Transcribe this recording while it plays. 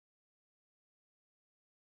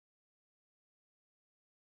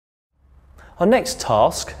Our next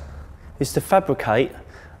task is to fabricate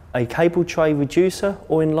a cable tray reducer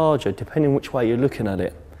or enlarger, depending which way you're looking at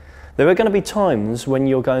it. There are going to be times when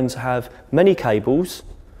you're going to have many cables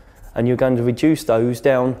and you're going to reduce those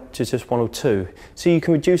down to just one or two. So you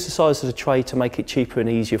can reduce the size of the tray to make it cheaper and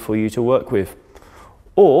easier for you to work with.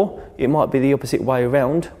 Or it might be the opposite way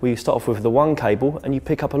around, where you start off with the one cable and you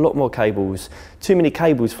pick up a lot more cables. Too many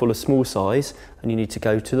cables full of small size and you need to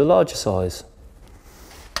go to the larger size.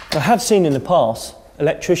 I have seen in the past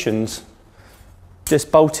electricians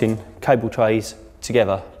just bolting cable trays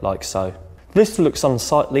together like so. This looks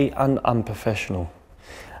unsightly and unprofessional,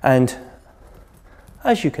 and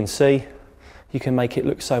as you can see, you can make it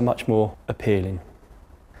look so much more appealing.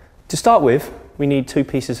 To start with, we need two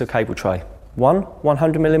pieces of cable tray. One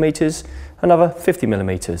 100mm, another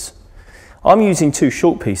 50mm. I'm using two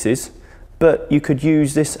short pieces, but you could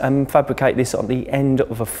use this and fabricate this on the end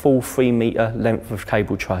of a full 3 metre length of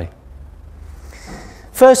cable tray.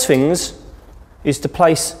 First things is to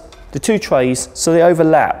place the two trays so they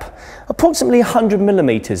overlap, approximately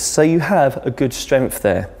 100mm, so you have a good strength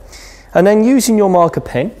there. And then using your marker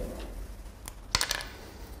pen,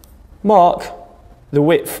 mark the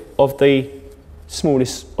width of the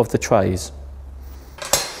smallest of the trays.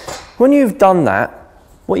 When you've done that,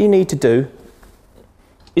 what you need to do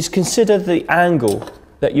is consider the angle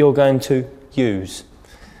that you're going to use.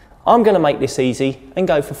 I'm going to make this easy and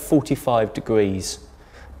go for 45 degrees,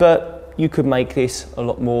 but you could make this a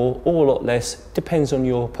lot more or a lot less, depends on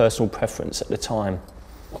your personal preference at the time.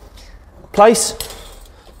 Place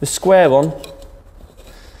the square on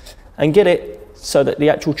and get it so that the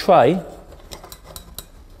actual tray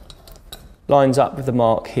lines up with the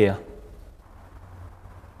mark here.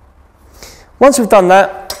 Once we've done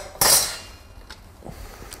that,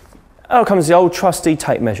 out comes the old trusty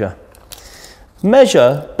tape measure.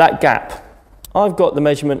 Measure that gap. I've got the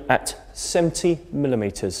measurement at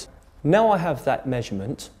 70mm. Now I have that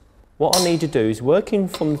measurement, what I need to do is, working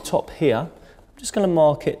from the top here, I'm just going to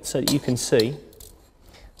mark it so that you can see.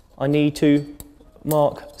 I need to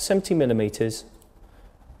mark 70mm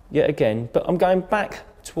yet again, but I'm going back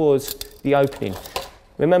towards the opening.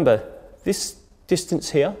 Remember, this distance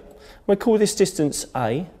here, we call this distance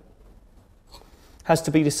A, has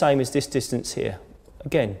to be the same as this distance here.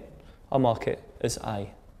 Again, I'll mark it as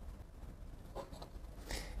A.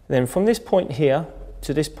 Then from this point here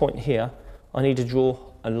to this point here, I need to draw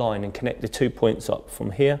a line and connect the 2 points up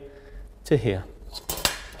from here to here.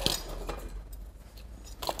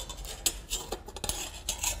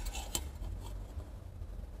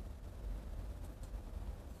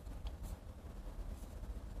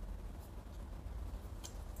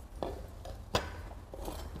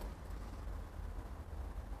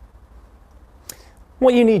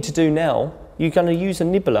 What you need to do now, you're going to use a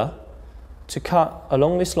nibbler to cut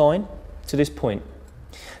along this line to this point.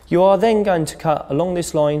 You are then going to cut along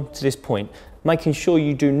this line to this point, making sure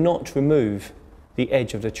you do not remove the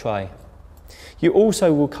edge of the tray. You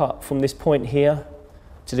also will cut from this point here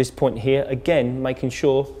to this point here, again making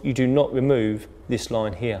sure you do not remove this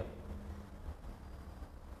line here.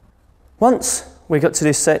 Once we got to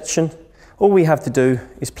this section, all we have to do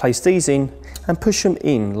is place these in and push them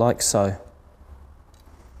in like so.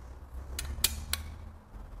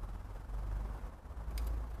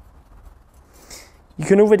 You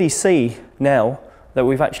can already see now that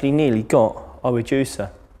we've actually nearly got our reducer.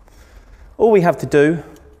 All we have to do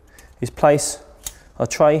is place our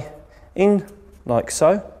tray in like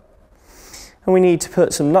so, and we need to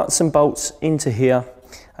put some nuts and bolts into here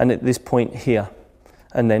and at this point here,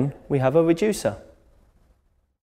 and then we have a reducer.